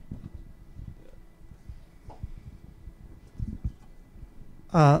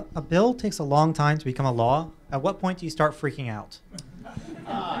 A bill takes a long time to become a law. At what point do you start freaking out?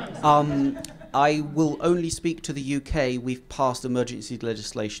 I will only speak to the UK. We've passed emergency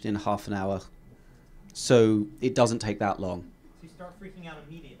legislation in half an hour, so it doesn't take that long. So you start freaking out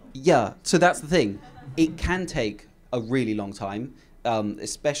immediately? Yeah, so that's the thing. It can take a really long time,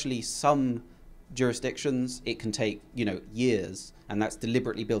 especially some jurisdictions. It can take, years, and that's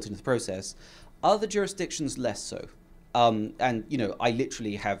deliberately built into the process. Other jurisdictions, less so. And, I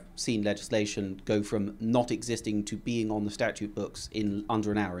literally have seen legislation go from not existing to being on the statute books in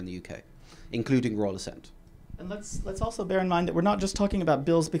under an hour in the UK, including royal assent. And let's also bear in mind that we're not just talking about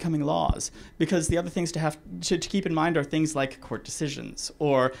bills becoming laws, because the other things to keep in mind are things like court decisions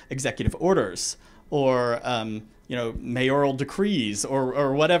or executive orders or mayoral decrees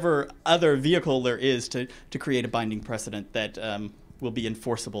or whatever other vehicle there is to create a binding precedent that will be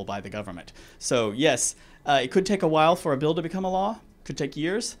enforceable by the government. So yes, it could take a while for a bill to become a law, could take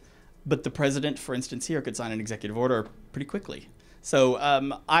years, but the president, for instance, here could sign an executive order pretty quickly. So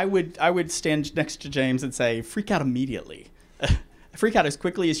I would stand next to James and say, freak out immediately. Freak out as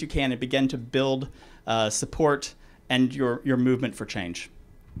quickly as you can and begin to build support and your movement for change.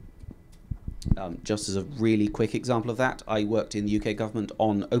 Just as a really quick example of that, I worked in the UK government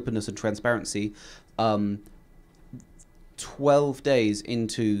on openness and transparency. 12 days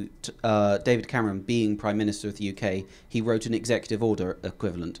into David Cameron being Prime Minister of the UK, he wrote an executive order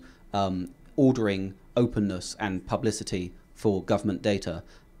equivalent, ordering openness and publicity for government data.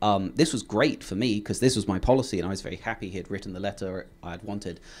 This was great for me because this was my policy and I was very happy he had written the letter I had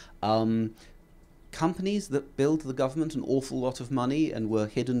wanted. Companies that billed the government an awful lot of money and were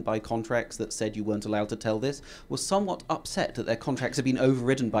hidden by contracts that said you weren't allowed to tell this were somewhat upset that their contracts had been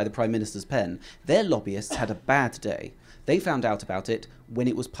overridden by the Prime Minister's pen. Their lobbyists had a bad day. They found out about it when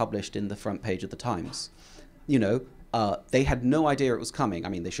it was published in the front page of the Times. They had no idea it was coming. I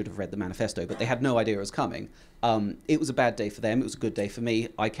mean, they should have read the manifesto, but they had no idea it was coming. It was a bad day for them. It was a good day for me.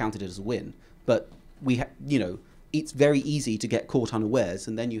 I counted it as a win. But it's very easy to get caught unawares,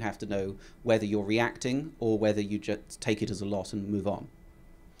 and then you have to know whether you're reacting or whether you just take it as a loss and move on.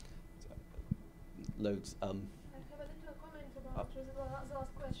 Loads. I have a little comment about the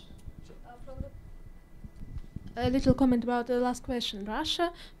last question. A little comment about the last question.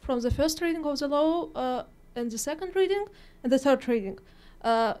 Russia, from the first reading of the law and the second reading and the third reading,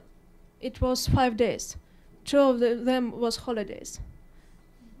 it was 5 days. 2 of them was holidays.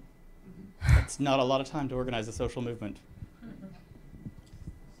 It's not a lot of time to organize a social movement.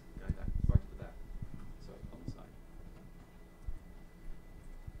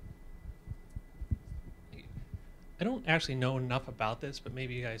 I don't actually know enough about this, but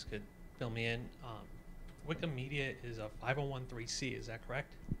maybe you guys could fill me in. Wikimedia is a 501(c), is that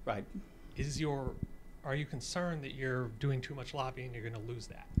correct? Right. Are you concerned that you're doing too much lobbying and you're going to lose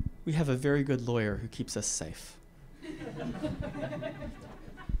that? We have a very good lawyer who keeps us safe.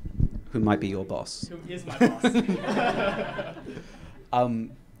 Who might be your boss. Who is my boss.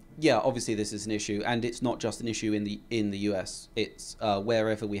 Yeah, obviously this is an issue, and it's not just an issue in the US. It's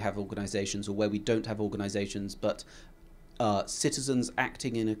wherever we have organizations or where we don't have organizations, but citizens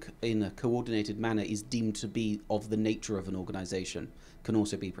acting in a coordinated manner is deemed to be of the nature of an organization, can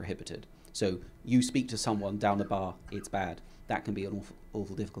also be prohibited. So you speak to someone down the bar, it's bad. That can be an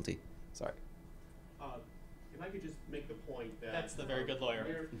awful difficulty. Sorry. If I could just make the point that... That's the very good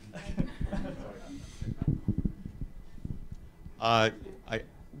lawyer.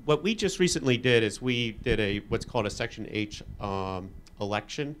 What we just recently did is we did what's called a Section H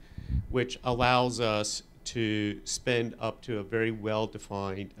election, which allows us to spend up to a very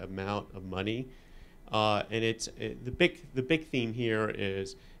well-defined amount of money. And the big theme here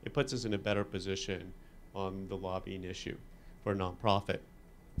is it puts us in a better position on the lobbying issue for a nonprofit.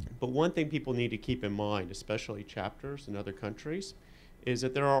 But one thing people need to keep in mind, especially chapters in other countries, is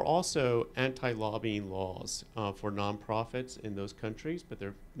that there are also anti-lobbying laws for nonprofits in those countries, but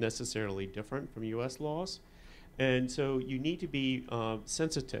they're necessarily different from US laws. And so you need to be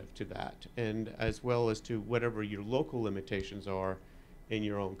sensitive to that, and as well as to whatever your local limitations are in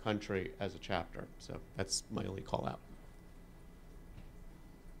your own country as a chapter. So that's my only call out.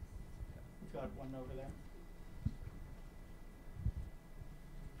 We've got one over there.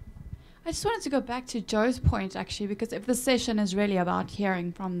 I just wanted to go back to Joe's point, actually, because if the session is really about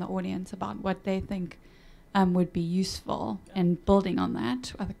hearing from the audience about what they think would be useful and building on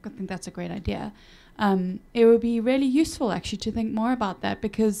that, I think that's a great idea. It would be really useful, actually, to think more about that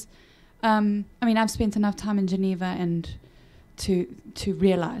because, I mean, I've spent enough time in Geneva and to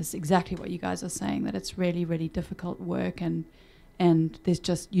realize exactly what you guys are saying, that it's really, really difficult work and there's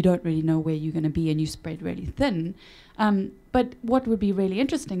just, you don't really know where you're going to be and you spread really thin. But what would be really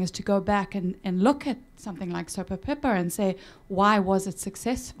interesting is to go back and look at something like Sopa Pepper and say, why was it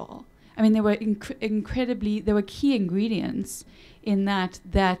successful? I mean, there were there were key ingredients in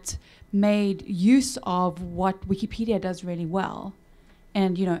that made use of what Wikipedia does really well.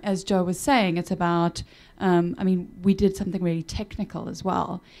 And, you know, as Joe was saying, it's about, I mean, we did something really technical as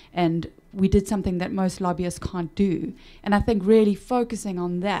well. And we did something that most lobbyists can't do. And I think really focusing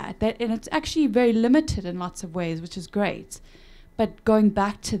on that, and it's actually very limited in lots of ways, which is great. But going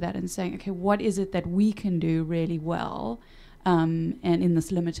back to that and saying, okay, what is it that we can do really well and in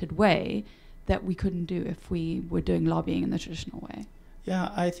this limited way that we couldn't do if we were doing lobbying in the traditional way?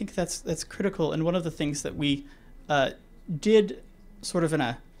 Yeah, I think that's critical. And one of the things that we did sort of in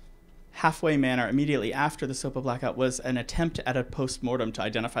a halfway manner immediately after the SOPA blackout was an attempt at a post-mortem to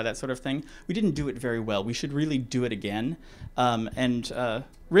identify that sort of thing. We didn't do it very well. We should really do it again. And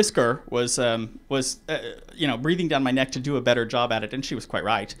Risker was you know, breathing down my neck to do a better job at it, and she was quite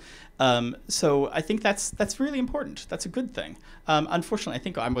right. So I think that's really important. That's a good thing. Unfortunately, I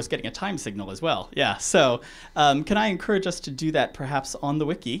think I was getting a time signal as well. Yeah. So can I encourage us to do that perhaps on the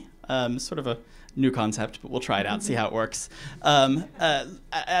wiki? Sort of a new concept, but we'll try it out, see how it works. And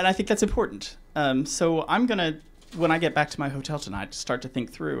I think that's important. So I'm going to, when I get back to my hotel tonight, start to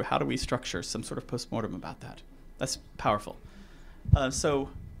think through how do we structure some sort of postmortem about that. That's powerful. So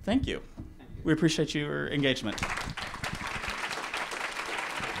thank you. We appreciate your engagement.